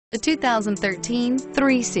The 2013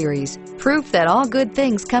 3 Series. Proof that all good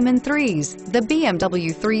things come in threes. The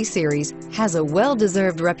BMW 3 Series has a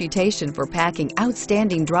well-deserved reputation for packing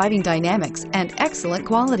outstanding driving dynamics and excellent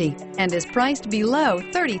quality, and is priced below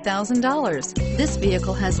 $30,000. This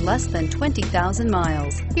vehicle has less than 20,000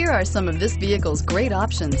 miles. Here are some of this vehicle's great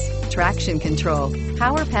options: traction control,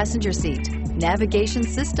 power passenger seat, navigation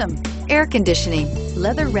system, air conditioning,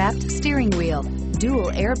 leather-wrapped steering wheel,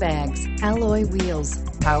 dual airbags, alloy wheels,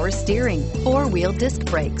 power steering, 4-wheel disc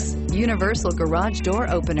brakes, universal garage door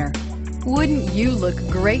opener. Wouldn't you look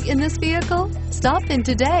great in this vehicle? Stop in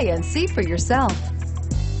today and see for yourself.